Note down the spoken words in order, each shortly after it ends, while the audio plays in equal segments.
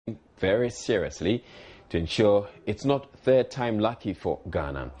very seriously to ensure it's not third time lucky for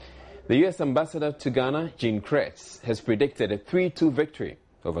Ghana. The U.S. ambassador to Ghana, Jean Kretz, has predicted a 3-2 victory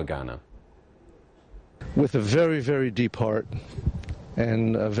over Ghana. With a very, very deep heart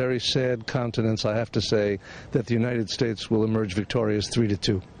and a very sad countenance, I have to say that the United States will emerge victorious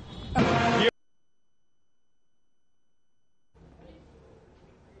 3-2.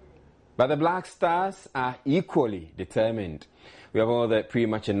 But the Black Stars are equally determined. We have all the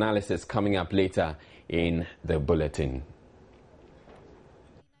pre-match analysis coming up later in the bulletin.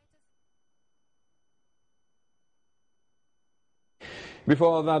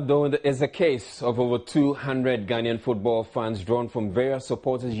 Before that, though, there is a case of over 200 Ghanaian football fans drawn from various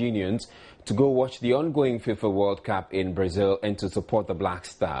supporters' unions to go watch the ongoing FIFA World Cup in Brazil and to support the Black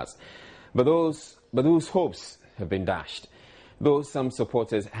Stars. But those hopes have been dashed. Though some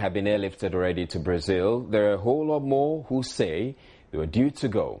supporters have been airlifted already to Brazil, there are a whole lot more who say they were due to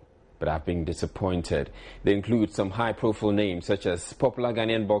go, but have been disappointed. They include some high-profile names such as popular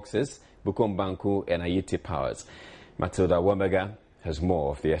Ghanaian boxers Bukom Banku and Ayiti Powers. Matilda Wambega has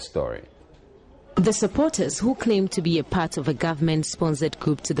more of their story. The supporters, who claim to be a part of a government-sponsored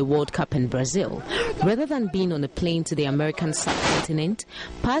group to the World Cup in Brazil, rather than being on a plane to the American subcontinent,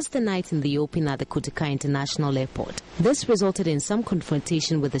 passed the night in the open at the Kotoka International Airport. This resulted in some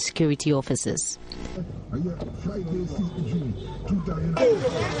confrontation with the security officers.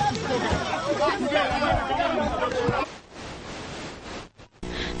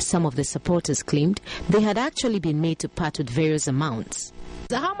 Some of the supporters claimed they had actually been made to part with various amounts.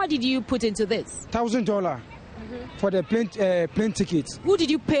 So how much did you put into this? $1,000 for the plane tickets. Who did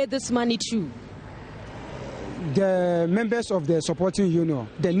you pay this money to? The members of the supporting union,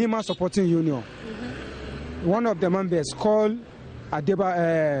 the Nima supporting union. One of the members called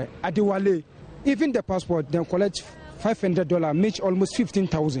Adewale. Even the passport, they collect $500, make almost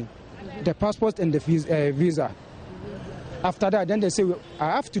 15,000. The passport and the visa. After that, then they say,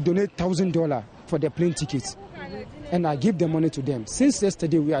 I have to donate $1,000 for the plane tickets. And I give the money to them. Since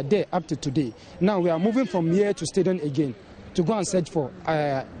yesterday, we are there up to today. Now we are moving from here to stadium again to go and search for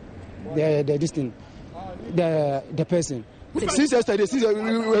the person. Since yesterday,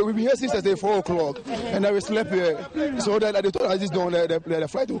 we've been here since yesterday 4 o'clock, and I slept here. So that they told us this done, the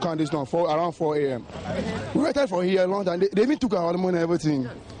flight will come this done around 4 a.m. We waited for here a long time. They even took our money and everything.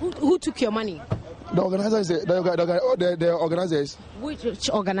 Who took your money? The organizers. The organizers. Which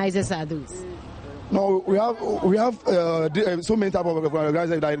organizers are those? No, we have so many type of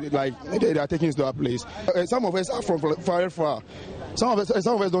organizers that they are taking us to our place. Some of us are from far. Some of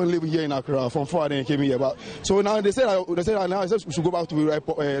us don't live here in Accra. From far they came here. But so now they say now we should go back to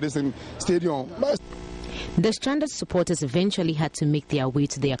this stadium. The stranded supporters eventually had to make their way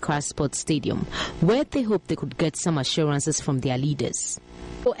to the Accra Sports Stadium, where they hoped they could get some assurances from their leaders.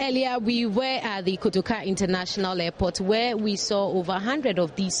 So earlier we were at the Kotoka International Airport, where we saw over 100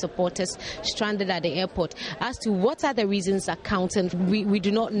 of these supporters stranded at the airport. As to what are the reasons accountant, we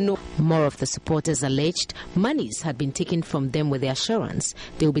do not know. More of the supporters alleged monies had been taken from them with the assurance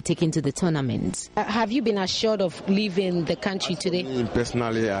they will be taken to the tournament. Have you been assured of leaving the country today?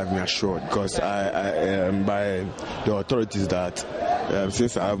 Personally, I've been assured because I by the authorities that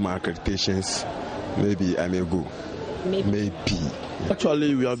since I have my accreditations, maybe I may go. Maybe.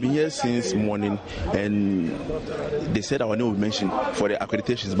 Actually, we have been here since morning, and they said our name will be mentioned for the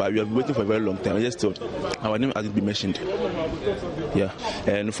accreditations, but we have been waiting for a very long time. I just thought our name has been mentioned. Yeah,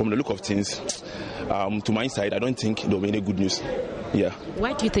 and from the look of things, to my side, I don't think there will be any good news. Yeah.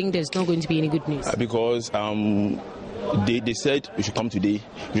 Why do you think there's not going to be any good news? Because they said we should come today,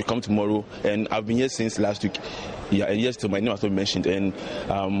 we should come tomorrow, and I've been here since last week. Yeah, and yes, my name has not been mentioned, and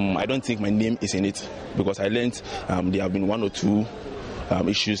I don't think my name is in it because I learned there have been 1 or 2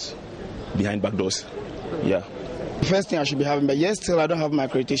 issues behind back doors. Yeah. The first thing I should be having, but yes, still I don't have my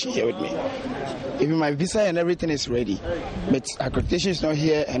accreditation here with me. Even my visa and everything is ready, but accreditation is not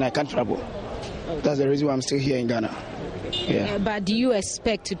here and I can't travel. That's the reason why I'm still here in Ghana. Yeah. But do you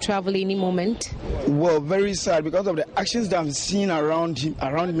expect to travel any moment? Well, very sad because of the actions that I'm seeing around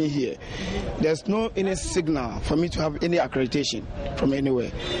me here. There's no any signal for me to have any accreditation from anywhere.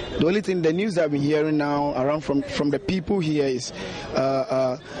 The only thing, the news that I've been hearing now around from the people here is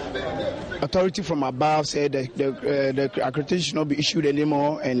authority from above said that the accreditation should not be issued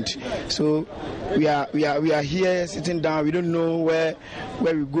anymore, and so we are here sitting down. We don't know where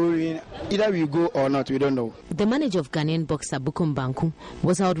we're going. Either we go or not, we don't know. The manager of Ghanaian boxer Bukom Banku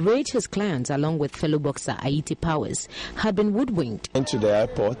was outraged his clients, along with fellow boxer Ayiti Powers, had been hoodwinked. Into the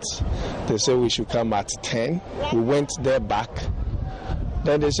airport, they said we should come at 10. We went there back.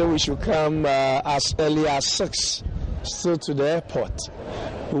 Then they said we should come as early as 6, still to the airport.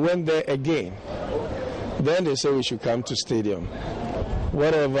 We went there again. Then they say we should come to stadium.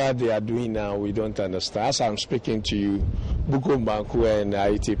 Whatever they are doing now, we don't understand. As I'm speaking to you, Bukum Banku and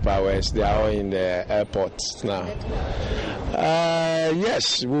IT Powers, they are all in the airport now.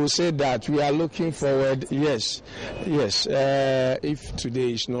 Yes, we'll say that. We are looking forward. Yes. If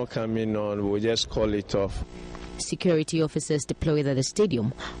today is not coming on, we'll just call it off. Security officers deployed at the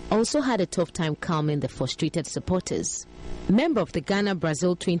stadium also had a tough time calming the frustrated supporters. Member of the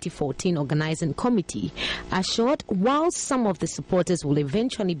Ghana-Brazil 2014 organizing committee assured while some of the supporters will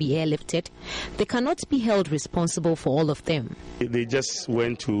eventually be airlifted, they cannot be held responsible for all of them. They just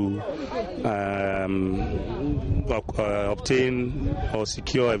went to obtain or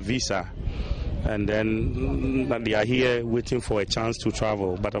secure a visa, and then they are here waiting for a chance to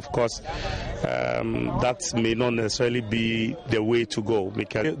travel. But of course, that may not necessarily be the way to go,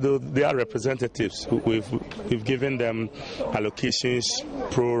 because they are representatives. We've given them allocations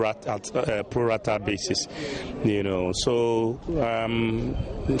pro rata basis, So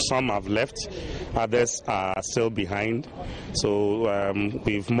some have left, others are still behind. So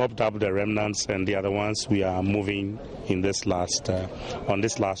we've mopped up the remnants, and the other ones we are moving in this on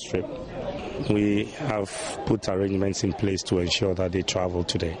this last trip. We have put arrangements in place to ensure that they travel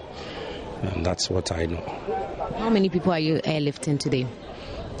today, and that's what I know. How many people are you airlifting today?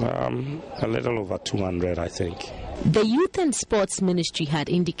 A little over 200, I think. The Youth and Sports Ministry had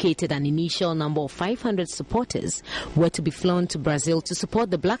indicated an initial number of 500 supporters were to be flown to Brazil to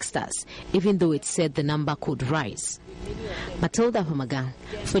support the Black Stars, even though it said the number could rise. Matilda Homagan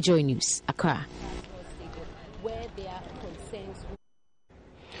for Joy News, Accra.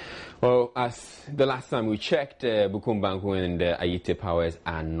 Well, as the last time we checked, Bukum Banku and Ayite Powers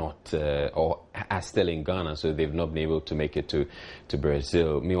are not, or are still in Ghana, so they've not been able to make it to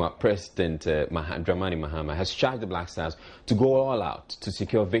Brazil. Meanwhile, President Dramani Mahama has charged the Black Stars to go all out to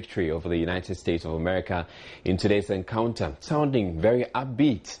secure victory over the United States of America in today's encounter, sounding very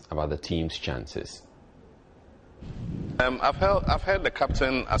upbeat about the team's chances. I've heard the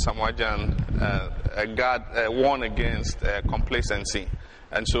captain, Asamoah warn against complacency.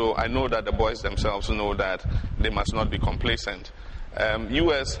 And so I know that the boys themselves know that they must not be complacent.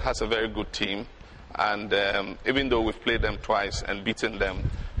 U.S. has a very good team, and even though we've played them twice and beaten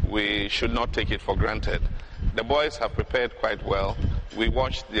them, we should not take it for granted. The boys have prepared quite well. We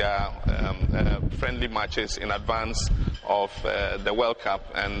watched their friendly matches in advance of the World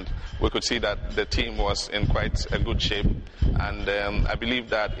Cup, and we could see that the team was in quite a good shape. And I believe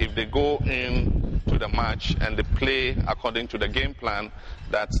that if they go in to the match and they play according to the game plan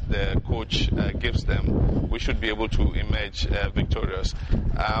that the coach gives them, we should be able to emerge victorious.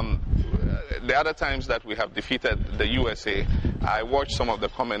 The other times that we have defeated the USA, I watched some of the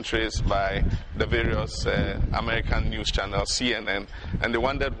commentaries by the various American news channels, CNN, and they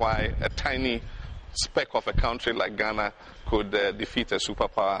wondered why a tiny speck of a country like Ghana could defeat a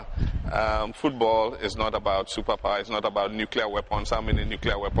superpower. Football is not about superpower, it's not about nuclear weapons, how many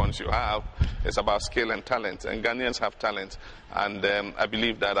nuclear weapons you have. It's about skill and talent, and Ghanaians have talent. And I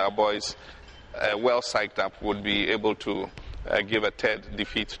believe that our boys, well psyched up, would be able to give a third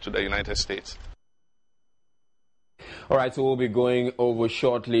defeat to the United States. All right, so we'll be going over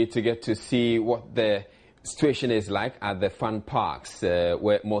shortly to get to see what the situation is like at the fun parks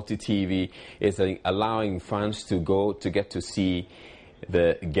where multi-TV is allowing fans to go to get to see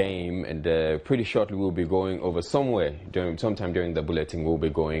the game, and pretty shortly we'll be going over sometime during the bulletin we'll be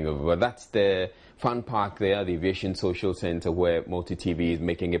going over. But that's the fun park there, the Aviation Social Center, where multi-TV is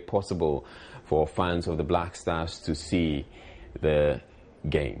making it possible for fans of the Black Stars to see the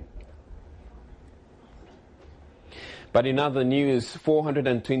game. But in other news,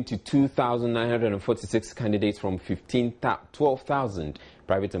 422,946 candidates from 12,000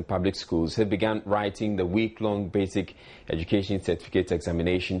 private and public schools have begun writing the week-long basic education certificate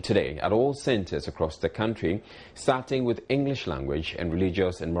examination today at all centers across the country, starting with English language and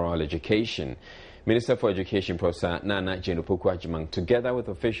religious and moral education. Minister for Education, Professor Nana Jenopoku-Agyeman, together with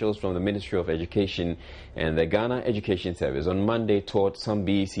officials from the Ministry of Education and the Ghana Education Service, on Monday toured some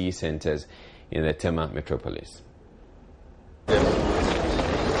BEC centers in the Tema metropolis.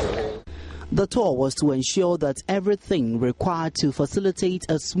 The tour was to ensure that everything required to facilitate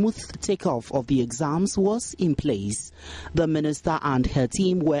a smooth takeoff of the exams was in place. The minister and her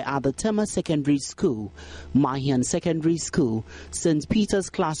team were at the Tema Secondary School, Mahian Secondary School, St. Peter's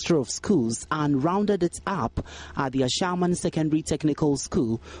Cluster of Schools, and rounded it up at the Ashaman Secondary Technical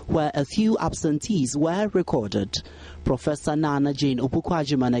School, where a few absentees were recorded. Professor Nana Jane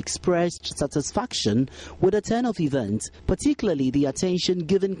Opukwajiman expressed satisfaction with the turn of events, particularly the attention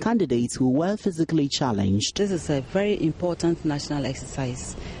given candidates who were physically challenged. This is a very important national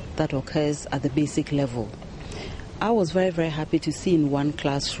exercise that occurs at the basic level. I was very, very happy to see in one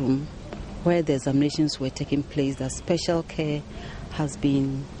classroom where the examinations were taking place that special care has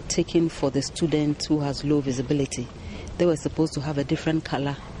been taken for the student who has low visibility. They were supposed to have a different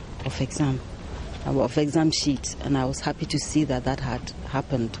color of exam sheet, and I was happy to see that that had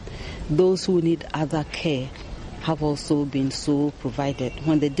happened. Those who need other care have also been so provided.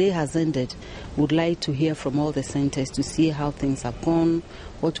 When the day has ended, would like to hear from all the centers to see how things have gone,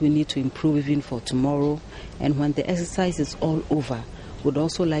 what we need to improve even for tomorrow, and when the exercise is all over, would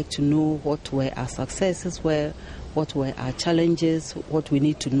also like to know what were our successes what were our challenges, what we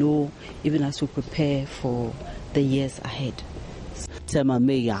need to know even as we prepare for the years ahead. Tema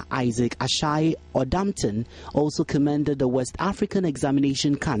Mayor Isaac Ashai Odampton also commended the West African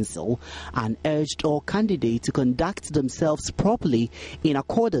Examination Council and urged all candidates to conduct themselves properly in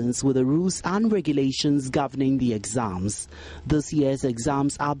accordance with the rules and regulations governing the exams. This year's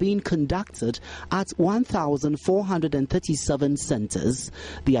exams are being conducted at 1,437 centers.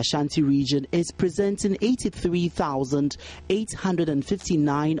 The Ashanti region is presenting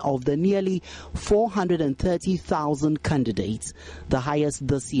 83,859 of the nearly 430,000 candidates. The highest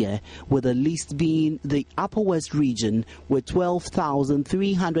this year, with the least being the Upper West region with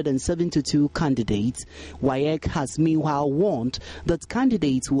 12,372 candidates. WAEC has meanwhile warned that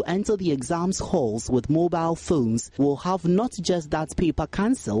candidates who enter the exams halls with mobile phones will have not just that paper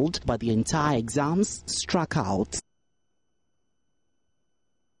cancelled, but the entire exams struck out.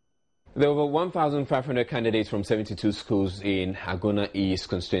 There were over 1,500 candidates from 72 schools in Agona East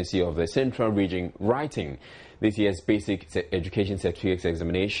constituency of the Central Region writing this year's Basic Education Certificates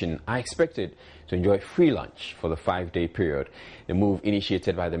examination are expected to enjoy free lunch for the 5-day period. The move,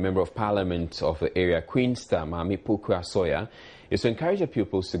 initiated by the Member of Parliament of the area, Queen Star Barima Osei Asare, is to encourage the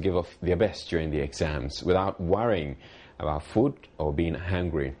pupils to give off their best during the exams without worrying about food or being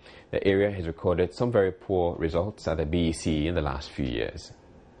hungry. The area has recorded some very poor results at the BEC in the last few years.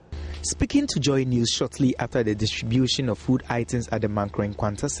 Speaking to Joy News shortly after the distribution of food items at the Mankro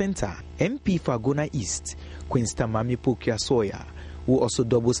Nkwanta Center, MP for Agona East, Queen Star Barima Osei Asare, who also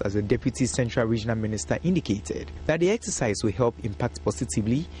doubles as the Deputy Central Regional Minister, indicated that the exercise will help impact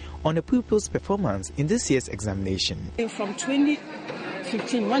positively on the pupils' performance in this year's examination. From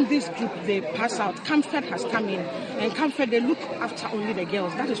 2015, when this group they pass out, Comfort has come in, and Comfort they look after only the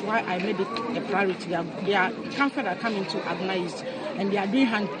girls. That is why I made it a priority. Comfort are coming to Agona East, and they are doing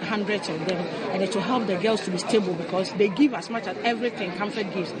hundreds of them, and it will help the girls to be stable because they give as much as everything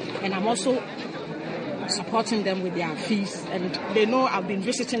Comfort gives, and I'm also supporting them with their fees, and they know I've been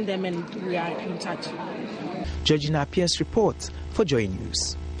visiting them and we are in touch. Georgina Pierce reports for Joy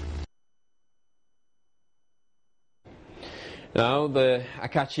News. Now, the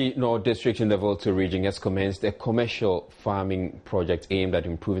Akachi North District in the Volta region has commenced a commercial farming project aimed at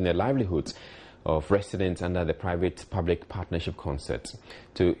improving the livelihoods of residents under the private-public partnership concept.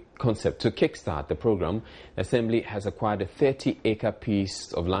 To kickstart the program, the Assembly has acquired a 30-acre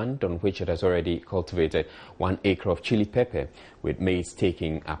piece of land on which it has already cultivated 1 acre of chili pepper, with maize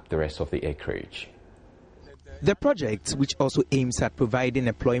taking up the rest of the acreage. The project, which also aims at providing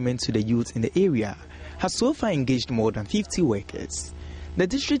employment to the youth in the area, has so far engaged more than 50 workers. The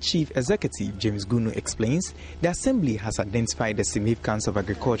District Chief Executive, James Gunu, explains the Assembly has identified the significance of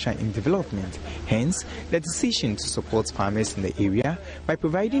agriculture in development, hence the decision to support farmers in the area by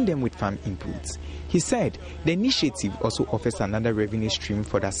providing them with farm inputs. He said the initiative also offers another revenue stream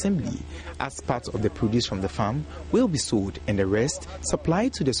for the Assembly, as part of the produce from the farm will be sold and the rest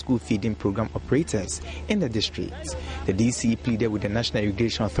supplied to the school feeding program operators in the district. The DC pleaded with the National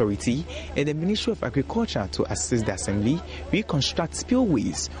Irrigation Authority and the Ministry of Agriculture to assist the Assembly reconstruct spillways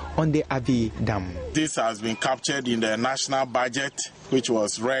on the Ave Dam. This has been captured in the national budget, which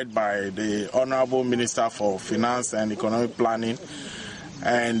was read by the Honorable Minister for Finance and Economic Planning,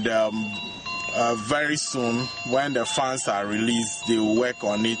 and very soon, when the funds are released, they will work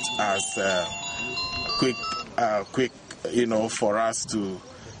on it as quick, for us to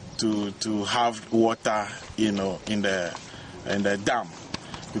have water, in the dam.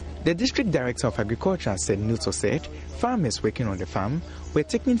 The District Director of Agriculture said Nuto said farmers working on the farm were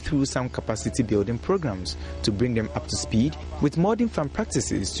taken through some capacity building programs to bring them up to speed with modern farm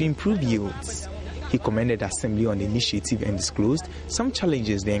practices to improve yields. He commended the Assembly on the initiative and disclosed some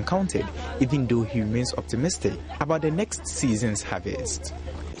challenges they encountered, even though he remains optimistic about the next season's harvest.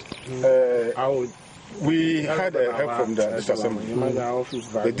 I would We had help from the assembly.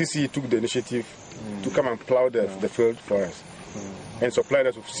 The DC took the initiative to come and plow the field for us and supplied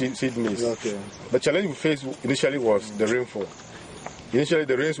us with seed maize. The challenge we faced initially was the rainfall. Initially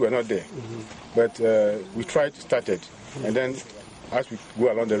the rains were not there, but we tried to start it, and then as we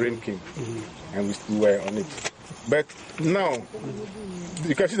go along the rain came, and we were on it. But now,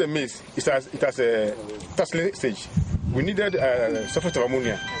 you can see the maize, it has a tasseling stage. We needed sulfate of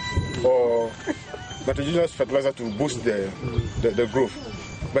ammonia or nitrogenous fertilizer to boost the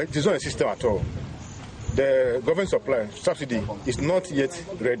growth, but it is not a system at all. The government supply subsidy is not yet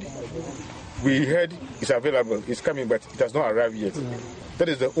ready. We heard it's available, it's coming, but it has not arrived yet. That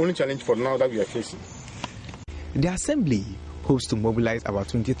is the only challenge for now that we are facing. The assembly hopes to mobilize about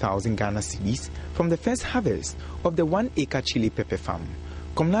 20,000 Ghana cedis from the first harvest of the 1-acre chili pepper farm.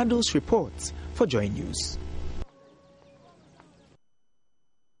 Comnados reports for Joy News.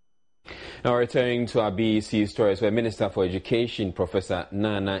 Now returning to our BEC stories, where Minister for Education, Professor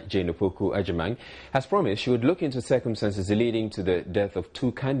Nana Jane-Opoku Agyeman, has promised she would look into circumstances leading to the death of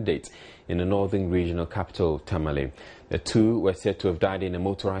 2 candidates in the northern regional capital, Tamale. The 2 were said to have died in a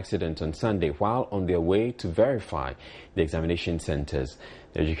motor accident on Sunday while on their way to verify the examination centers.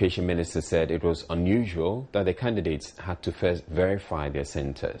 The Education Minister said it was unusual that the candidates had to first verify their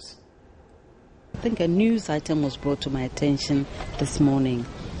centers. I think a news item was brought to my attention this morning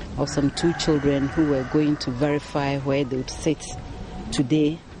of some 2 children who were going to verify where they would sit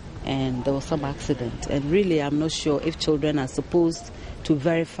today, and there was some accident. And really, I'm not sure if children are supposed to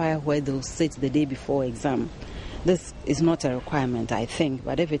verify where they'll sit the day before exam. This is not a requirement, I think,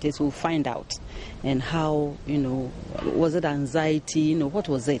 but if it is, we'll find out. And how, was it anxiety, what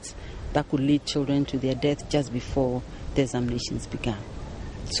was it that could lead children to their death just before the examinations began?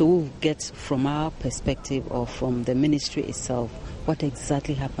 So we'll get from our perspective or from the ministry itself what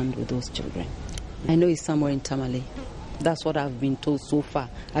exactly happened with those children. I know it's somewhere in Tamale. That's what I've been told so far.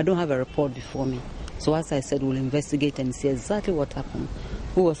 I don't have a report before me. So as I said, we'll investigate and see exactly what happened.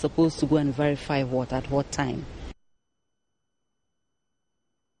 Who was supposed to go and verify what at what time.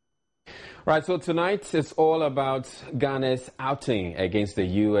 Right, so tonight is all about Ghana's outing against the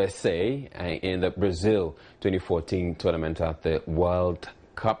USA in the Brazil 2014 tournament at the World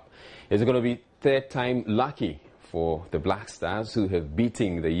Cup. It's going to be 3rd time lucky for the Black Stars, who have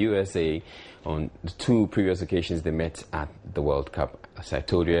beaten the USA on the 2 previous occasions they met at the World Cup. As I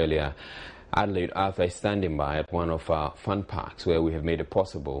told you earlier, Adelaide Arthur is standing by at one of our fun parks where we have made it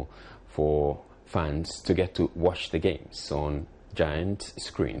possible for fans to get to watch the games on giant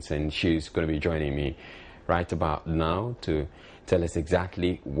screens, and she's going to be joining me right about now to tell us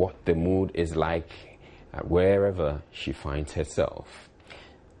exactly what the mood is like wherever she finds herself.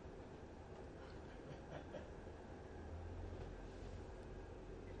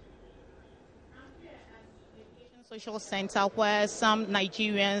 Social center where some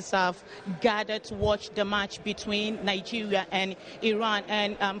Nigerians have gathered to watch the match between Nigeria and Iran,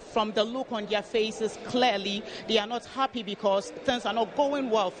 and from the look on their faces, clearly they are not happy because things are not going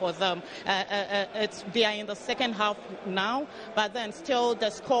well for them. They are in the second half now, but then still the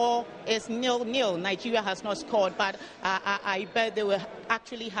score is 0-0. Nigeria has not scored, but I bet they were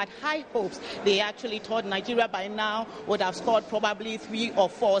actually had high hopes. They actually thought Nigeria by now would have scored probably 3 or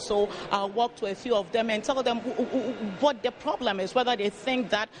 4. So I'll walk to a few of them and tell them what the problem is, whether they think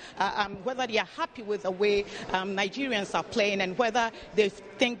that, whether they are happy with the way Nigerians are playing, and whether they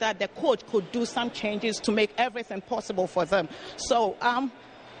think that the coach could do some changes to make everything possible for them. So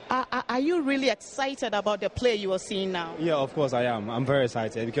are you really excited about the play you are seeing now? Yeah, of course I am. I'm very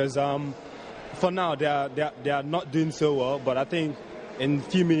excited because for now they are not doing so well, but I think in a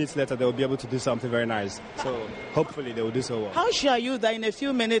few minutes later they will be able to do something very nice. So hopefully they will do so well. How sure are you that in a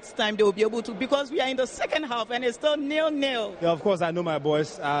few minutes time they will be able to, because we are in the second half and it's still 0-0? Yeah, of course I know my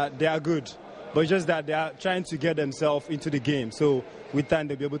boys, they are good, but just that they are trying to get themselves into the game. So with time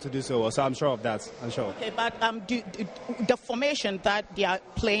they'll be able to do so well. So I'm sure of that. I'm sure. Okay, but the formation that they are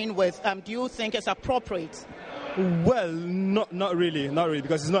playing with, do you think is appropriate? Well, not really,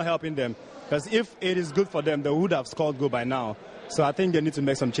 because it's not helping them. Because if it is good for them, they would have scored goal by now. So I think they need to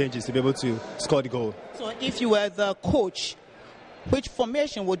make some changes to be able to score the goal. So if you were the coach, which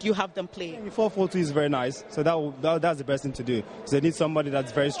formation would you have them play? 4-4-2 is very nice. So that's the best thing to do. So they need somebody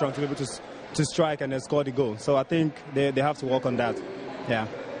that's very strong to be able to strike and then score the goal. So I think they have to work on that. Yeah.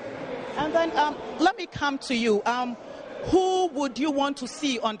 And then let me come to you. Who would you want to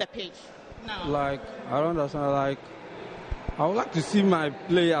see on the pitch now? I don't understand. I would like to see my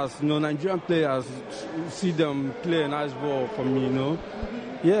players, Nigerian players, see them play a nice ball for me,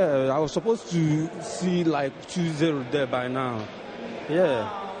 Yeah, I was supposed to see 2-0 there by now. Yeah.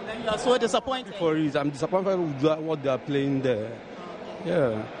 And you are so disappointed. I'm disappointed with what they are playing there.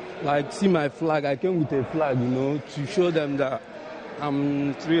 Yeah, like see my flag. I came with a flag, to show them that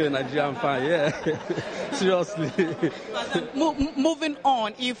I'm truly a Nigerian fan. Yeah, seriously. Moving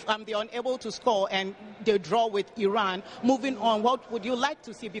on, if they're unable to score and they draw with Iran, moving on, what would you like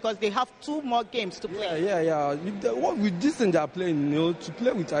to see? Because they have 2 more games to play. Yeah. With this thing they are playing, to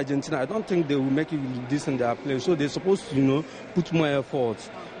play with Argentina, I don't think they will make it with this thing they are playing. So they're supposed to, put more effort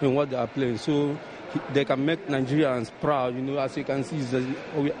in what they are playing. So they can make Nigerians proud. As you can see,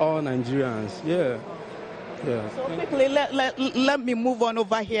 we're all Nigerians. Yeah. So quickly, let me move on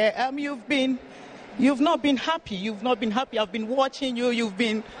over here. You've not been happy. You've not been happy. I've been watching you. You've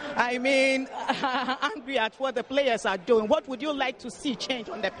been, angry at what the players are doing. What would you like to see change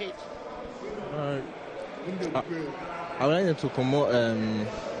on the pitch? I would like them to come more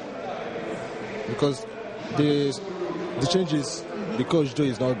because the changes, the coach Joe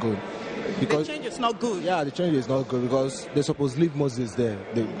is not good. Because the change is not good. Yeah, the change is not good because they're supposed to leave Moses there.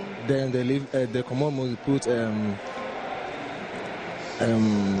 Then they leave. They come on Moses put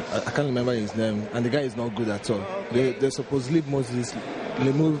I can't remember his name, and the guy is not good at all. They're supposed to leave Moses.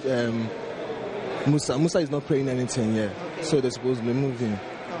 They move Musa. Musa is not playing anything yet, so they're supposed to remove him.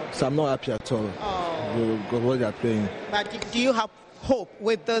 So I'm not happy at all with what they're playing. But do you have hope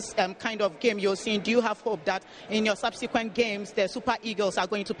with this kind of game you're seeing? Do you have hope that in your subsequent games the Super Eagles are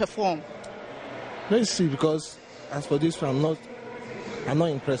going to perform? Let's see, because as for this one, I'm not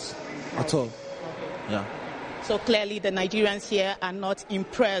impressed at all. Yeah. So clearly the Nigerians here are not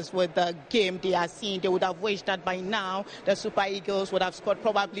impressed with the game they are seeing. They would have wished that by now the Super Eagles would have scored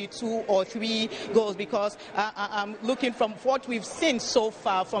probably 2 or 3 goals, because looking from what we've seen so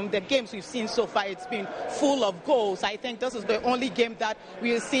far, from the games we've seen so far, it's been full of goals. I think this is the only game that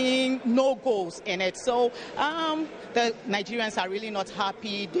we are seeing no goals in it. So the Nigerians are really not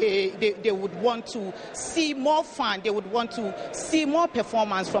happy. They would want to see more fun. They would want to see more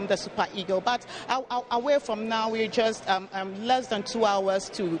performance from the Super Eagle. But away from now, we're just less than 2 hours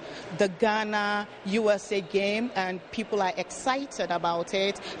to the Ghana-USA game, and people are excited about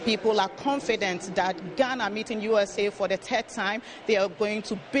it. People are confident that Ghana meeting USA for the 3rd time, they are going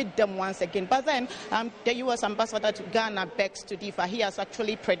to beat them once again. But then the U.S. ambassador to Ghana begs to differ. He has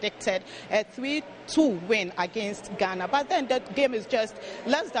actually predicted a 3-2 win against Ghana. But then the game is just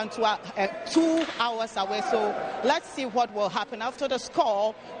less than 2 hours away. So let's see what will happen. After the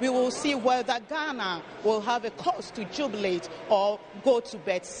score, we will see whether Ghana will have a cause to jubilate or go to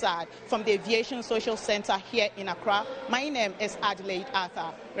bed sad. From the Aviation Social Center here in Accra, my name is Adelaide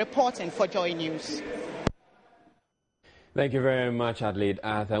Arthur, reporting for Joy News. Thank you very much, Adelaide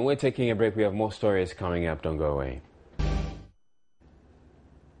Arthur. And we're taking a break. We have more stories coming up. Don't go away.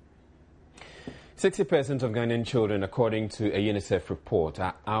 60% of Ghanaian children, according to a UNICEF report,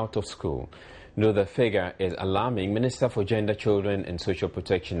 are out of school. Though the figure is alarming, Minister for Gender, Children and Social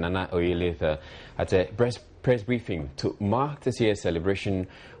Protection, Nana Oyeletha, at a press briefing to mark this year's celebration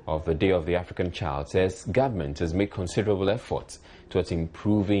of the Day of the African Child, says government has made considerable efforts towards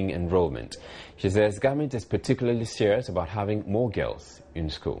improving enrollment. She says government is particularly serious about having more girls in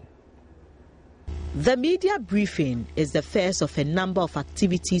school. The media briefing is the first of a number of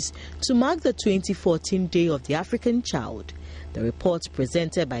activities to mark the 2014 Day of the African Child. The report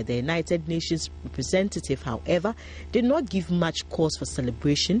presented by the United Nations representative, however, did not give much cause for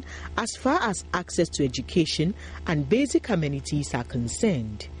celebration as far as access to education and basic amenities are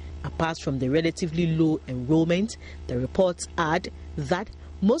concerned. Apart from the relatively low enrollment, the reports add that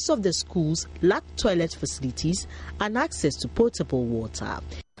most of the schools lack toilet facilities and access to potable water.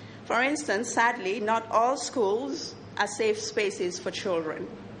 For instance, sadly, not all schools are safe spaces for children.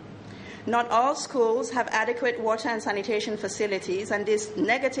 Not all schools have adequate water and sanitation facilities, and this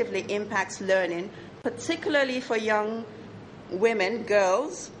negatively impacts learning, particularly for young women,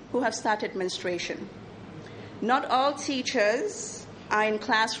 girls, who have started menstruation. Not all teachers are in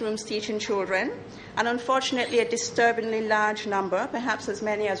classrooms teaching children, and unfortunately a disturbingly large number, perhaps as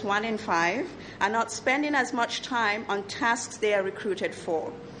many as 1 in 5, are not spending as much time on tasks they are recruited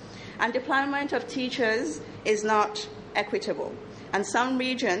for. And deployment of teachers is not equitable, and some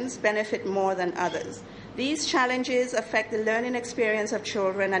regions benefit more than others. These challenges affect the learning experience of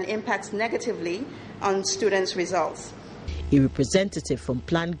children and impacts negatively on students' results. A representative from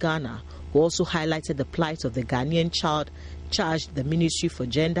Plan Ghana, who also highlighted the plight of the Ghanaian child, charged the Ministry for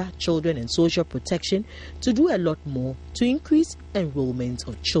Gender, Children and Social Protection to do a lot more to increase enrollment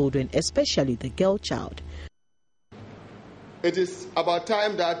of children, especially the girl child. It is about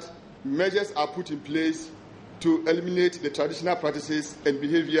time that measures are put in place to eliminate the traditional practices and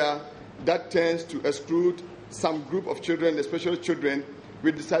behavior that tends to exclude some group of children, especially children,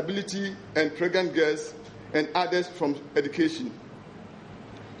 with disability and pregnant girls and others from education.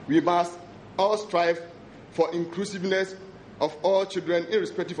 We must all strive for inclusiveness of all children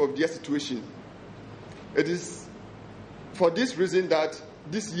irrespective of their situation. It is for this reason that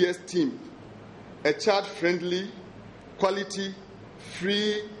this year's theme, a child-friendly, quality,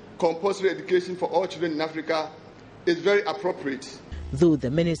 free, compulsory education for all children in Africa, is very appropriate. Though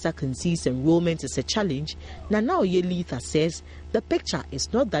the minister concedes enrollment is a challenge, Nana Oyelitha says the picture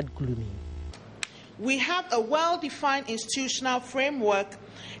is not that gloomy. We have a well-defined institutional framework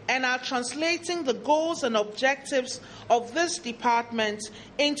and are translating the goals and objectives of this department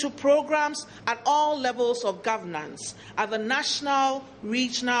into programs at all levels of governance, at the national,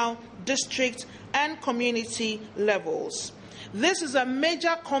 regional, district, and community levels. This is a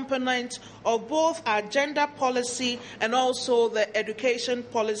major component of both our gender policy and also the education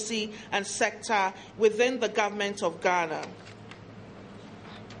policy and sector within the government of Ghana.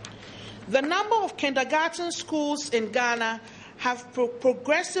 The number of kindergarten schools in Ghana have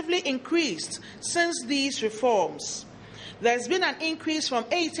progressively increased since these reforms. There's been an increase from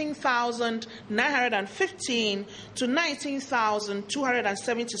 18,915 to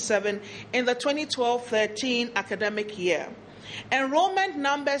 19,277 in the 2012-13 academic year. Enrollment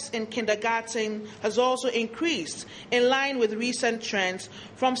numbers in kindergarten has also increased in line with recent trends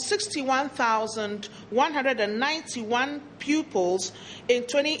from 61,191 pupils in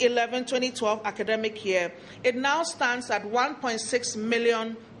 2011-2012 academic year. It now stands at 1.6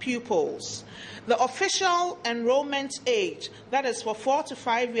 million pupils. The official enrollment age, that is for 4 to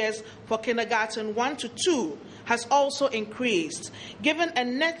 5 years for kindergarten 1 to 2, has also increased, given a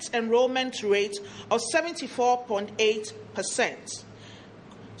net enrollment rate of 74.8%.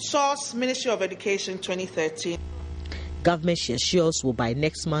 Source, Ministry of Education, 2013. Government assures will by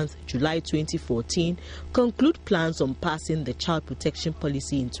next month, July 2014, conclude plans on passing the child protection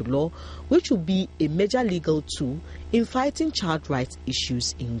policy into law, which will be a major legal tool in fighting child rights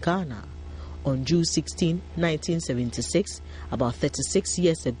issues in Ghana. On June 16, 1976, about 36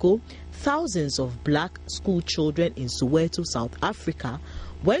 years ago, thousands of black school children in Soweto, South Africa,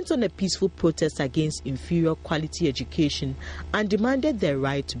 went on a peaceful protest against inferior quality education and demanded their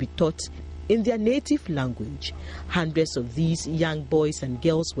right to be taught in their native language. Hundreds of these young boys and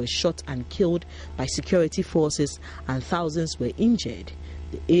girls were shot and killed by security forces and thousands were injured.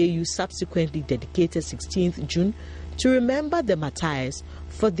 The AU subsequently dedicated 16th June to remember the martyrs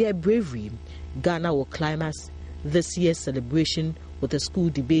for their bravery. Ghana will climax this year's celebration with a school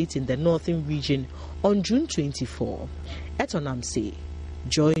debate in the northern region on June 24. Etonamse,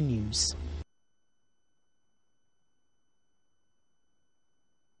 Joy News.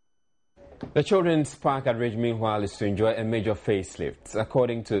 The Children's Park at Ridge, meanwhile, is to enjoy a major facelift.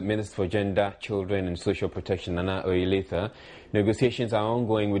 According to Minister for Gender, Children and Social Protection, Nana Oyelitha, negotiations are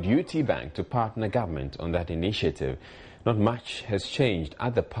ongoing with UT Bank to partner government on that initiative. Not much has changed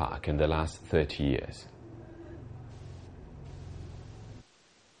at the park in the last 30 years.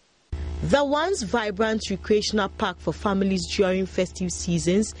 The once vibrant recreational park for families during festive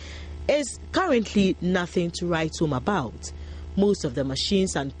seasons is currently nothing to write home about. Most of the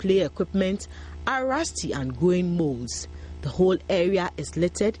machines and play equipment are rusty and growing molds. The whole area is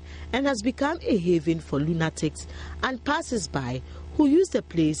littered and has become a haven for lunatics and passers-by who use the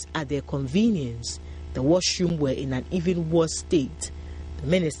place at their convenience. The washroom were in an even worse state. The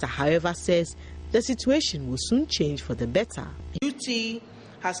minister, however, says the situation will soon change for the better. UT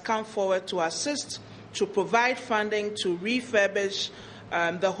has come forward to assist to provide funding to refurbish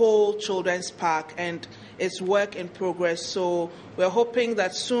the whole children's park, and it's work in progress. So we're hoping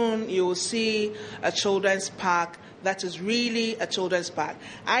that soon you will see a children's park that is really a children's park.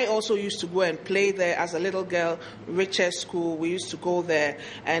 I also used to go and play there as a little girl, Richard School. We used to go there.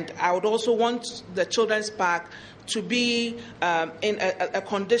 And I would also want the children's park to be in a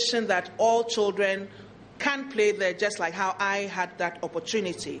condition that all children can play there, just like how I had that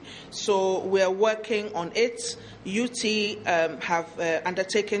opportunity. So we're working on it. UT have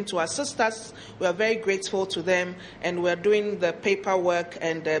undertaken to assist us. We are very grateful to them, and we're doing the paperwork,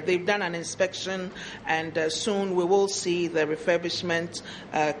 and they've done an inspection, and soon we will see the refurbishment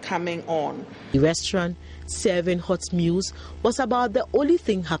coming on. The restaurant serving hot meals was about the only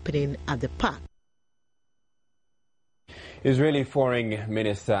thing happening at the park. Israeli Foreign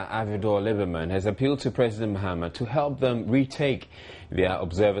Minister Avigdor Lieberman has appealed to President Mahama to help them retake their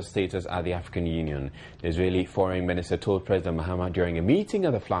observer status at the African Union. The Israeli Foreign Minister told President Mahama during a meeting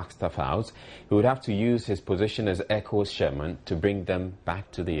at the Flagstaff House he would have to use his position as ECOWAS chairman to bring them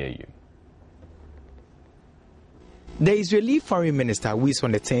back to the AU. The Israeli Foreign Minister, who is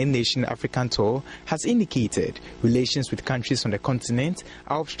on the 10-nation African tour, has indicated relations with countries on the continent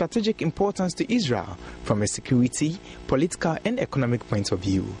are of strategic importance to Israel from a security, political and economic point of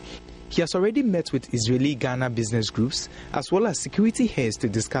view. He has already met with Israeli-Ghana business groups as well as security heads to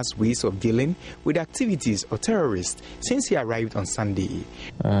discuss ways of dealing with activities of terrorists since he arrived on Sunday.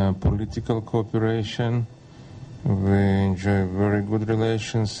 Political cooperation, we enjoy very good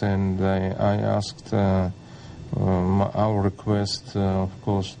relations, and I asked our request, of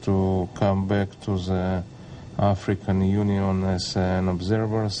course, to come back to the African Union as an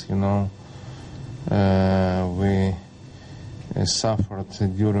observers. We suffered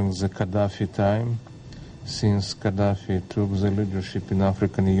during the Gaddafi time. Since Gaddafi took the leadership in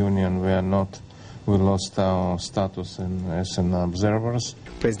African Union, we lost our status as an observers.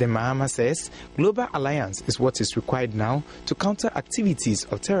 President Mahama says global alliance is what is required now to counter activities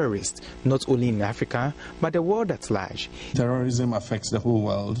of terrorists, not only in Africa, but the world at large. Terrorism affects the whole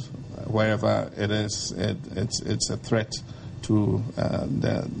world. Wherever it is, it's a threat to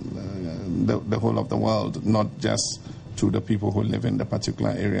the whole of the world, not just to the people who live in the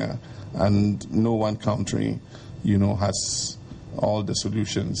particular area. And no one country, has all the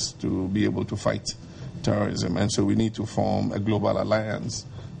solutions to be able to fight terrorism. And so we need to form a global alliance,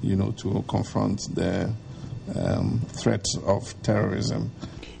 to confront the threat of terrorism.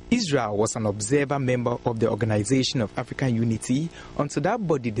 Israel was an observer member of the Organization of African Unity until that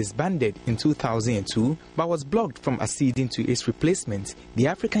body disbanded in 2002, but was blocked from acceding to its replacement, the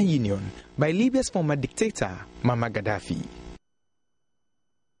African Union, by Libya's former dictator, Muammar Gaddafi.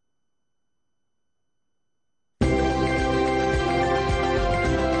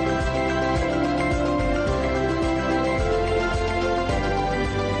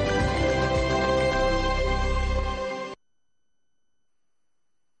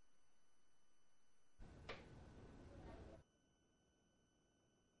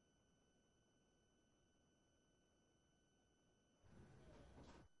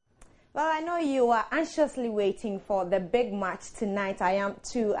 Well, I know you are anxiously waiting for the big match tonight. I am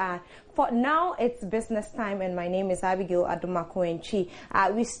too. For now, it's business time, and my name is Abigail Adumakoenchi.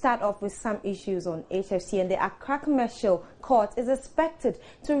 We start off with some issues on HFC, and the Accra Commercial Court is expected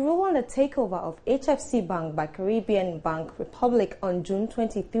to rule on the takeover of HFC Bank by Caribbean Bank Republic on June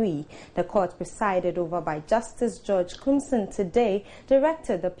 23. The court, presided over by Justice George Kumson, today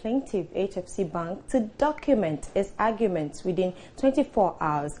directed the plaintiff HFC Bank to document its arguments within 24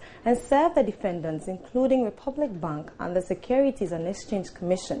 hours and serve the defendants, including Republic Bank and the Securities and Exchange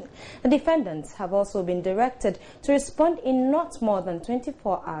Commission. The defendants have also been directed to respond in not more than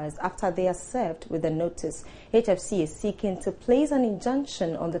 24 hours after they are served with a notice. HFC is seeking to place an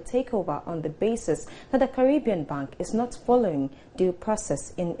injunction on the takeover on the basis that the Caribbean Bank is not following due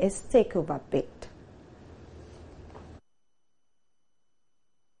process in its takeover bid.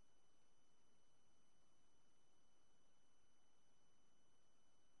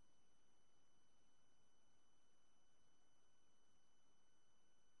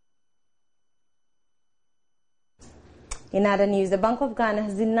 In other news, the Bank of Ghana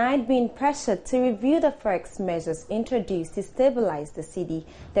has denied being pressured to review the forex measures introduced to stabilize the cedi.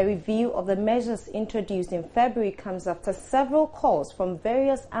 The review of the measures introduced in February comes after several calls from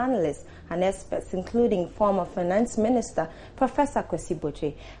various analysts and experts, including former Finance Minister Professor Kwesi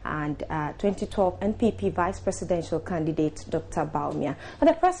Botwe and 2012 NPP Vice Presidential candidate Dr. Baumia. And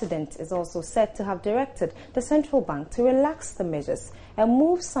the President is also said to have directed the Central Bank to relax the measures, a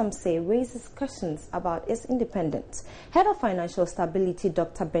move some say raises questions about its independence. Head of Financial Stability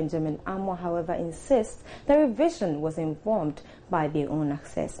Dr. Benjamin Amo, however, insists the revision was informed by their own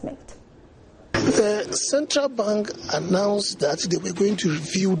assessment. The Central Bank announced that they were going to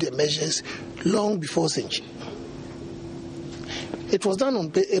review the measures long before Senchi. It was done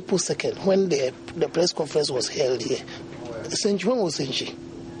on April 2nd when the press conference was held here. Senchi, when was Senchi?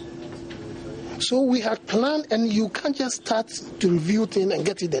 So we had planned, and you can't just start to review things and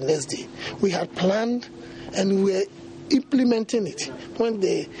get it the next day. We had planned and we were implementing it when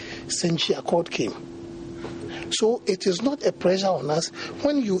the Senchi Accord came. So it is not a pressure on us.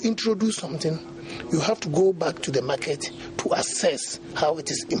 When you introduce something, you have to go back to the market to assess how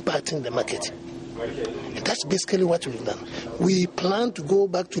it is impacting the market. And that's basically what we've done. We plan to go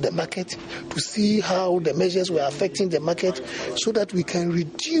back to the market to see how the measures were affecting the market so that we can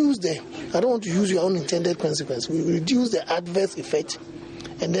reduce I don't want to use your unintended consequence, we reduce the adverse effect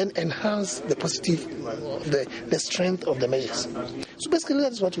and then enhance the positive, the strength of the measures. So basically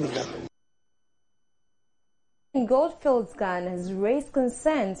that's what we've done. Goldfields Ghana has raised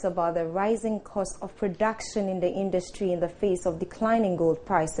concerns about the rising cost of production in the industry in the face of declining gold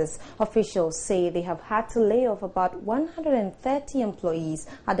prices. Officials say they have had to lay off about 130 employees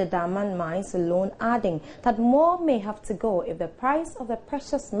at the diamond mines alone, adding that more may have to go if the price of the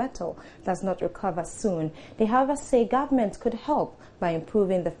precious metal does not recover soon. They, however, say government could help by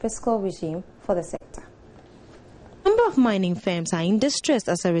improving the fiscal regime for the sector. A number of mining firms are in distress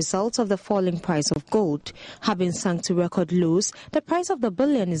as a result of the falling price of gold. Having sunk to record lows, the price of the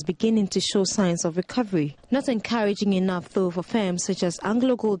bullion is beginning to show signs of recovery. Not encouraging enough, though, for firms such as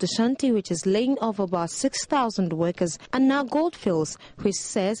Anglo Gold Ashanti, which is laying off about 6,000 workers, and now Goldfields, which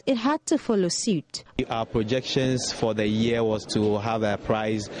says it had to follow suit. Our projections for the year was to have a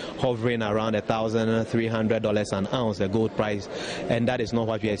price hovering around $1,300 an ounce, the gold price, and that is not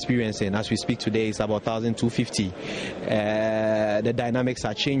what we are experiencing. As we speak today, it's about $1,250. The dynamics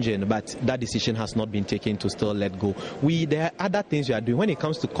are changing, but that decision has not been taken to still let go. There are other things we are doing when it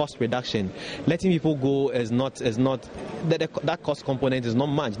comes to cost reduction. Letting people go is not that cost component is not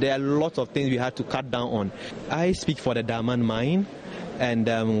much. There are lots of things we had to cut down on. I speak for the diamond mine, and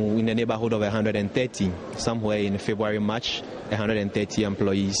in the neighborhood of 130, somewhere in February, March, 130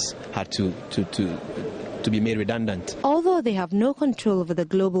 employees had to be made redundant. Although they have no control over the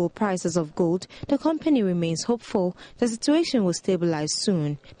global prices of gold, the company remains hopeful the situation will stabilize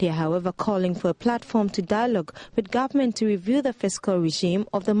soon. They are, however, calling for a platform to dialogue with government to review the fiscal regime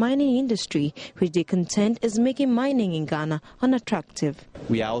of the mining industry, which they contend is making mining in Ghana unattractive.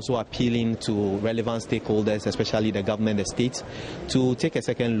 We are also appealing to relevant stakeholders, especially the government, the state, to take a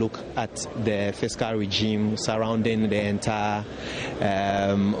second look at the fiscal regime surrounding the entire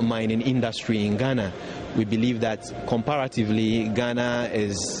mining industry in Ghana. We believe that comparatively, Ghana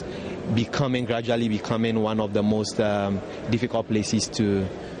is gradually becoming one of the most difficult places to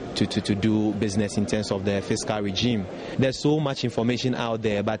do business in terms of the fiscal regime. There's so much information out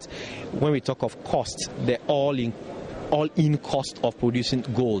there, but when we talk of cost, the all-in cost of producing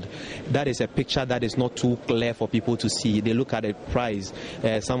gold, that is a picture that is not too clear for people to see. They look at the price.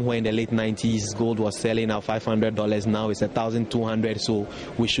 Somewhere in the late 90s, gold was selling at $500. Now it's $1,200, so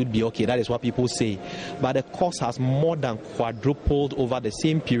we should be okay. That is what people say. But the cost has more than quadrupled over the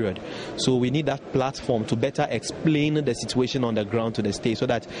same period. So we need that platform to better explain the situation on the ground to the state, so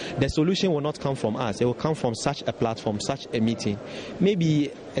that the solution will not come from us. It will come from such a platform, such a meeting.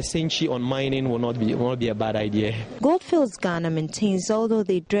 Maybe a century on mining will not be a bad idea. Goldfields Ghana maintains although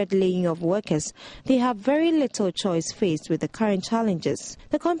they dread laying off workers, they have very little choice faced with the current challenges.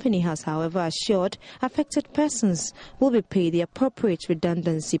 The company has, however, assured affected persons will be paid the appropriate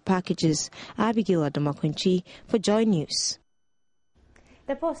redundancy packages. Abigail Adomakunchi for Joy News.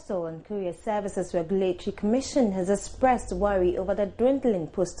 The Postal and Courier Services Regulatory Commission has expressed worry over the dwindling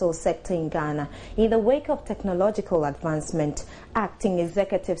postal sector in Ghana in the wake of technological advancement. Acting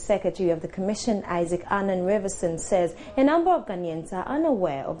Executive Secretary of the Commission, Isaac Annan Riverson, says a number of Ghanaians are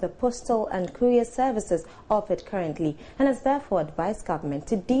unaware of the postal and courier services offered currently and has therefore advised government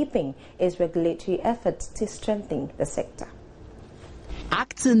to deepen its regulatory efforts to strengthen the sector.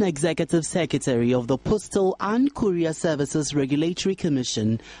 Acting Executive Secretary of the Postal and Courier Services Regulatory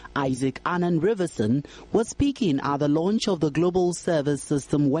Commission, Isaac Annan Riverson, was speaking at the launch of the Global Service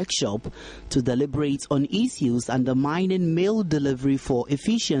System Workshop to deliberate on issues undermining mail delivery for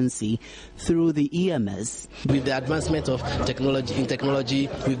efficiency through the EMS. With the advancement of technology,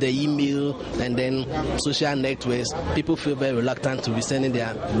 with the email and then social networks, people feel very reluctant to be sending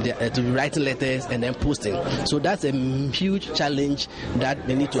to be writing letters and then posting. So that's a huge challenge that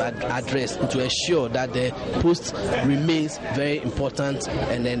they need to address to ensure that the post remains very important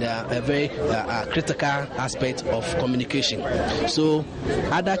and then a very critical aspect of communication. So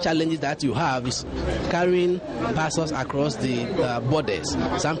other challenges that you have is carrying parcels across the borders.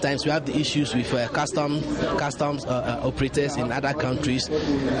 Sometimes we have the issues with customs operators in other countries,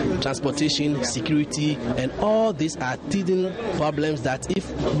 transportation, security, and all these are teething problems that, if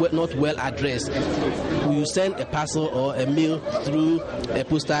not well addressed, you send a parcel or a mail through a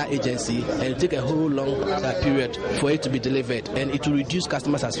postal agency and it take a whole long period for it to be delivered, and it will reduce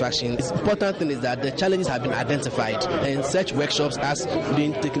customer satisfaction. The important thing is that the challenges have been identified, and such workshops as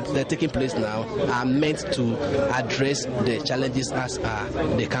taking place now are meant to address the challenges as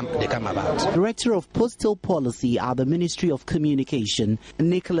they come about. Director of Postal Policy at the Ministry of Communication,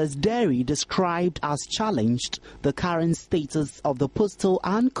 Nicholas Derry, described as challenged the current status of the postal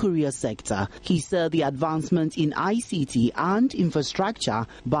and courier sector. He said the advancement in ICT and infrastructure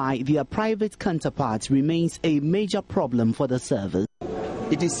by their private counterparts remains a major problem for the service.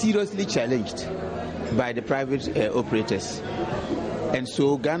 It is seriously challenged by the private operators, and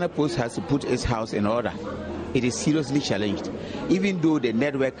so Ghana Post has to put its house in order it is seriously challenged. Even though the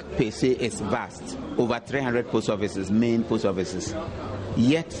network per se is vast, over 300 post offices, main post offices,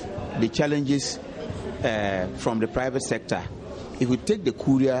 yet the challenges from the private sector, if we take the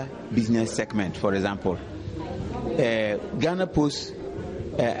courier business segment, for example, Ghana Post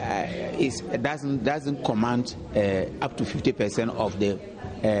doesn't command up to 50% of the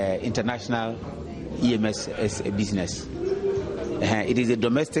international EMS business. It is a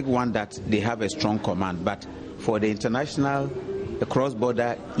domestic one that they have a strong command, but for the international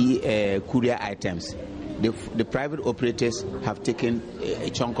cross-border courier items, the private operators have taken a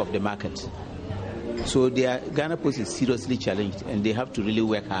chunk of the market. So Ghana Post is seriously challenged, and they have to really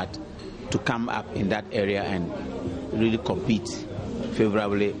work hard to come up in that area and really compete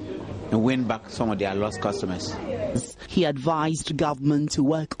favorably and win back some of their lost customers. He advised government to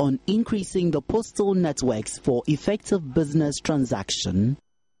work on increasing the postal networks for effective business transaction.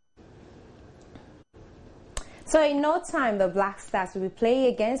 So in no time, the Black Stars will be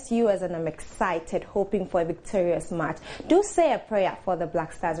playing against US, and I'm excited, hoping for a victorious match. Do say a prayer for the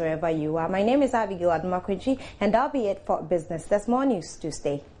Black Stars wherever you are. My name is Abigail Adumakwenchi, and that'll be it for business. There's more news to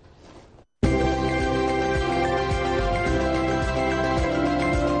stay.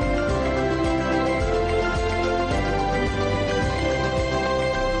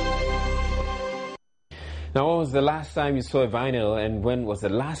 Now, when was the last time you saw a vinyl, and when was the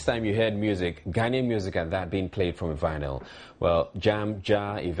last time you heard music, Ghanaian music, and that being played from a vinyl? Well, Jam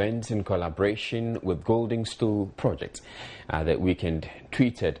Jar events in collaboration with Golden Stool Project that weekend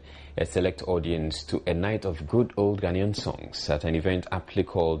treated a select audience to a night of good old Ghanaian songs at an event aptly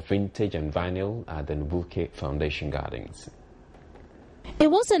called Vintage and Vinyl at the Nbuke Foundation Gardens. It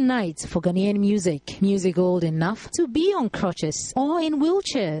was a night for Ghanaian music old enough to be on crutches or in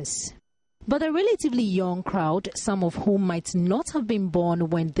wheelchairs. But a relatively young crowd, some of whom might not have been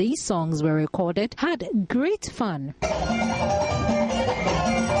born when these songs were recorded, had great fun.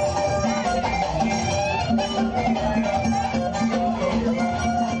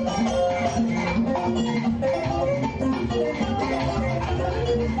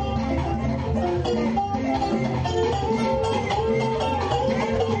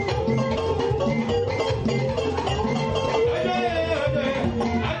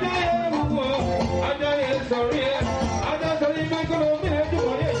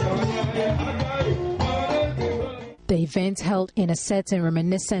 The event, held in a setting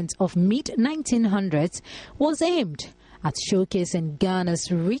reminiscent of mid-1900s, was aimed at showcasing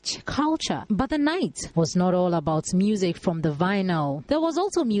Ghana's rich culture. But the night was not all about music from the vinyl. There was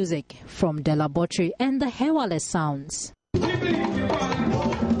also music from the laboratory and the Hewale sounds.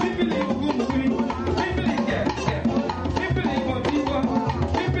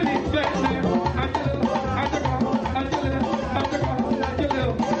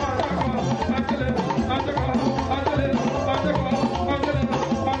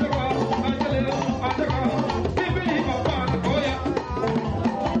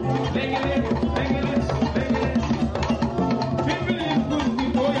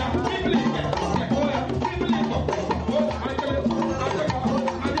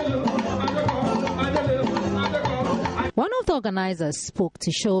 One of the organizers spoke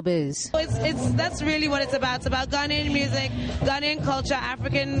to Showbiz. That's really what it's about. It's about Ghanaian music, Ghanaian culture,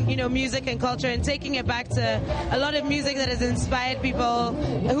 African, music and culture, and taking it back to a lot of music that has inspired people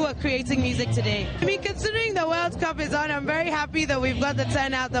who are creating music today. I mean, considering the World Cup is on, I'm very happy that we've got the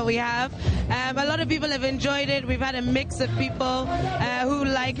turnout that we have. A lot of people have enjoyed it. We've had a mix of people who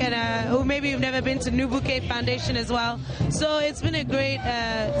like and who maybe have never been to Nbuke Foundation as well. So it's been a great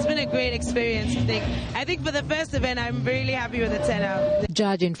experience. I think for the first event, I'm really happy with the turnout.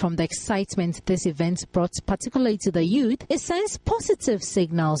 Judging from the excitement this event brought, particularly to the youth, it sends positive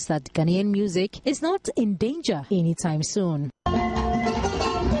signals that Ghanaian music is not in danger anytime soon.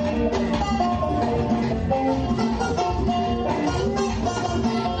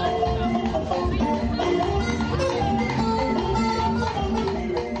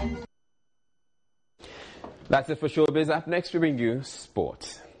 That's it for Showbiz. Up next, we bring you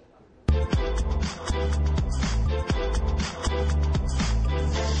sports.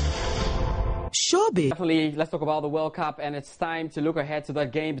 Showbiz. Definitely, let's talk about the World Cup, and it's time to look ahead to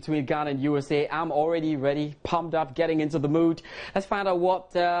that game between Ghana and USA. I'm already ready, pumped up, getting into the mood. Let's find out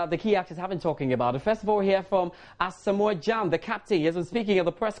what the key actors have been talking about. And first of all, we hear from Asamoah Gyan, the captain. He has been speaking at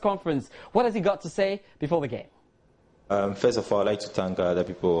the press conference. What has he got to say before the game? First of all, I'd like to thank the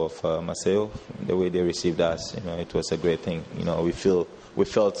people of Marseille, the way they received us. It was a great thing. We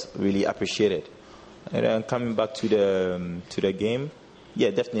felt really appreciated. And then coming back to the game, yeah,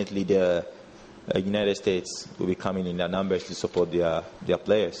 definitely the United States will be coming in their numbers to support their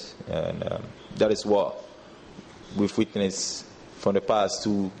players, and that is what we've witnessed from the past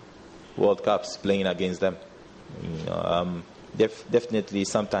 2 World Cups playing against them. Definitely,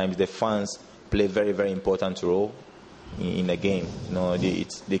 sometimes the fans play very, very important role in the game.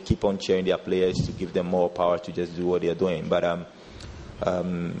 They keep on cheering their players to give them more power to just do what they are doing. But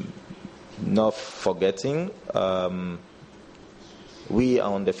not forgetting, we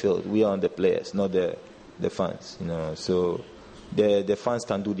are on the field, we are on the players, not the fans. So the fans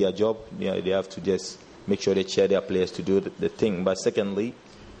can do their job. They have to just make sure they cheer their players to do the thing. But secondly,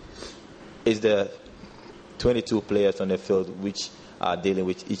 is the 22 players on the field which are dealing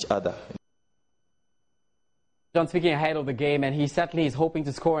with each other. John speaking ahead of the game, and he certainly is hoping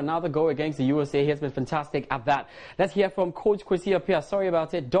to score another goal against the USA. He has been fantastic at that. Let's hear from Coach Kwesi Appiah. Sorry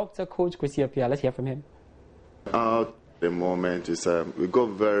about it. Dr. Coach Kwesi Appiah. Let's hear from him. The moment is we've got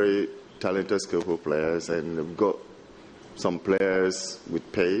very talented, skillful players, and we've got some players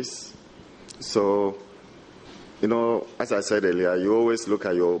with pace. So, as I said earlier, you always look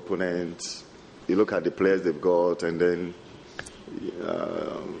at your opponent, you look at the players they've got, and then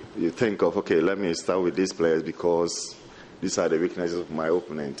you think of, okay, let me start with these players because these are the weaknesses of my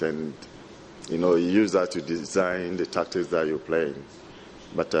opponent, and you use that to design the tactics that you're playing.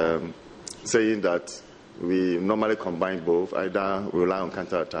 But saying that we normally combine both, either we rely on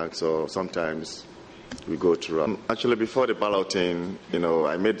counter-attacks or sometimes we go through. Actually, before the balloting,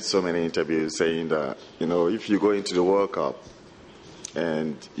 I made so many interviews saying that, if you go into the World Cup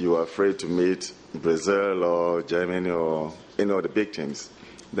and you are afraid to meet Brazil or Germany or the big teams,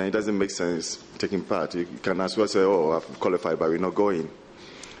 then it doesn't make sense taking part. You can as well say, oh, I've qualified, but we're not going.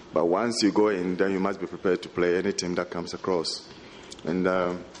 But once you go in, then you must be prepared to play any team that comes across. And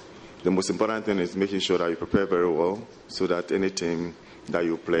the most important thing is making sure that you prepare very well so that any team that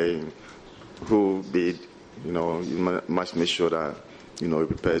you play, who bid, you must make sure that, you're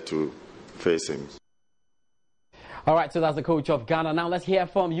prepared to face him. All right, so that's the coach of Ghana. Now let's hear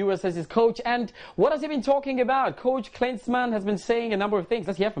from USS's coach. And what has he been talking about? Coach Klinsmann has been saying a number of things.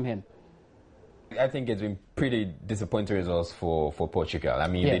 Let's hear from him. I think it's been pretty disappointing results for Portugal. I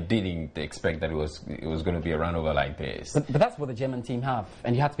mean, They didn't expect that it was going to be a run over like this. But that's what the German team have,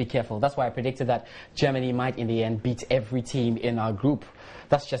 and you have to be careful. That's why I predicted that Germany might, in the end, beat every team in our group.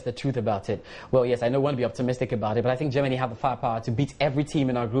 That's just the truth about it. Well, yes, I know we want to be optimistic about it, but I think Germany have the firepower to beat every team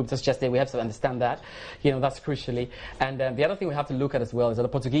in our group. That's just it. We have to understand that. That's crucially. And the other thing we have to look at as well is that the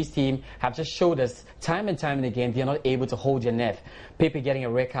Portuguese team have just showed us time and time and again they're not able to hold your nerve. Pepe getting a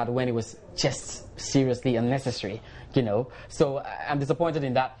red card when it was just seriously unnecessary, So I'm disappointed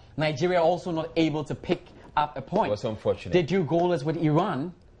in that. Nigeria also not able to pick up a point. It was unfortunate. They drew goalless with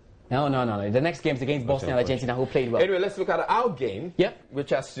Iran. No. The next game is against Bosnia and Argentina, who played well. Anyway, let's look at our game. Yep. Which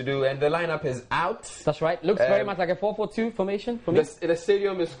has to do, and the lineup is out. That's right. Looks very much like a 4-4-2 formation for me. The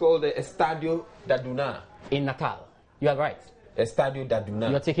stadium is called the Estadio da Duna. In Natal. You are right. Estadio da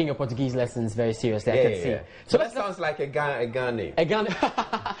Duna. You're taking your Portuguese lessons very seriously, I can see. So that sounds like a Ghana name. A Ghana.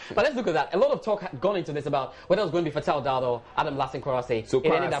 But let's look at that. A lot of talk had gone into this about whether it was going to be Fatal Dado, Adam Lassen Korase. So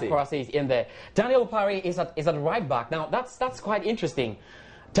it ended up Korase is in there. Daniel Opare is at right back. Now, that's quite interesting.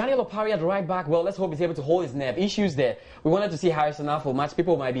 Daniel Opare at right back, well, let's hope he's able to hold his nerve. Issues there. We wanted to see Harrison Affle match.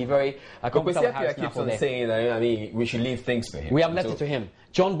 People might be very comfortable with Harrison Affle there. Saying that, we should leave things for him. We have left it to him.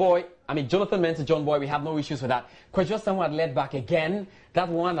 Jonathan Mensah, John Boy, we have no issues with that. Kwajo Samoa had led back again. That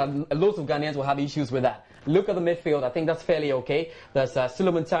one, lots of Ghanaians will have issues with that. Look at the midfield. I think that's fairly okay. There's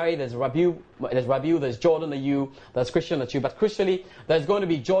Suleiman Tari, there's Rabiu, there's Jordan Ayew, there's Christian Achu. But crucially, there's going to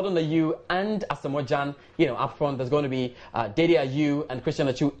be Jordan Ayew and Asamoah Gyan, up front. There's going to be Dede Ayew and Christian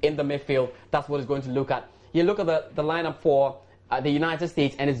Achu in the midfield. That's what it's going to look at. You look at the lineup for the United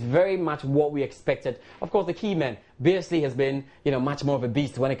States, and it's very much what we expected. Of course, the key man, Beardsley, has been, much more of a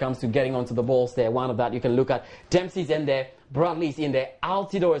beast when it comes to getting onto the balls there. One of that you can look at. Dempsey's in there, Bradley's in there,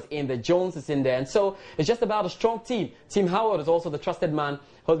 Altidore is in there, Jones is in there. And so it's just about a strong team. Tim Howard is also the trusted man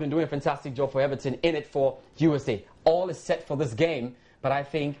who's been doing a fantastic job for Everton in it for USA. All is set for this game, but I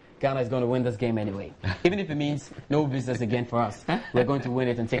think Ghana is going to win this game anyway. Even if it means no business again for us. We're going to win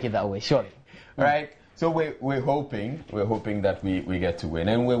it and take it that way, surely. All right. So we're hoping that we get to win,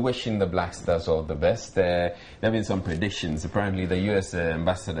 and we're wishing the Black Stars all the best. There have been some predictions. Apparently, the U.S.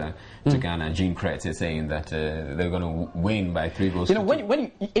 ambassador to Ghana, Jean Kretz, is saying that they're going to win by 3 goals.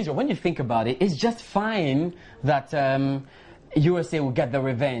 When you think about it, it's just fine that USA will get the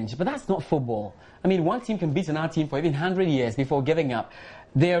revenge, but that's not football. I mean, one team can beat another team for even 100 years before giving up.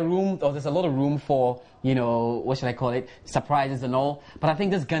 there's a lot of room for, you know, what should I call it, surprises and all. But I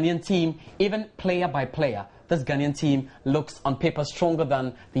think this Ghanaian team, even player by player, this Ghanaian team looks on paper stronger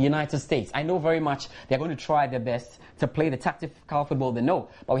than the United States. I know very much they're going to try their best to play the tactical football they know,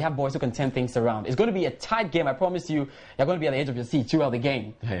 but we have boys who can turn things around. It's going to be a tight game. I promise you, you're going to be at the edge of your seat throughout the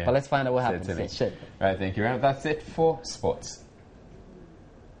game. Yeah. But let's find out what happens. Right, thank you. That's it for sports.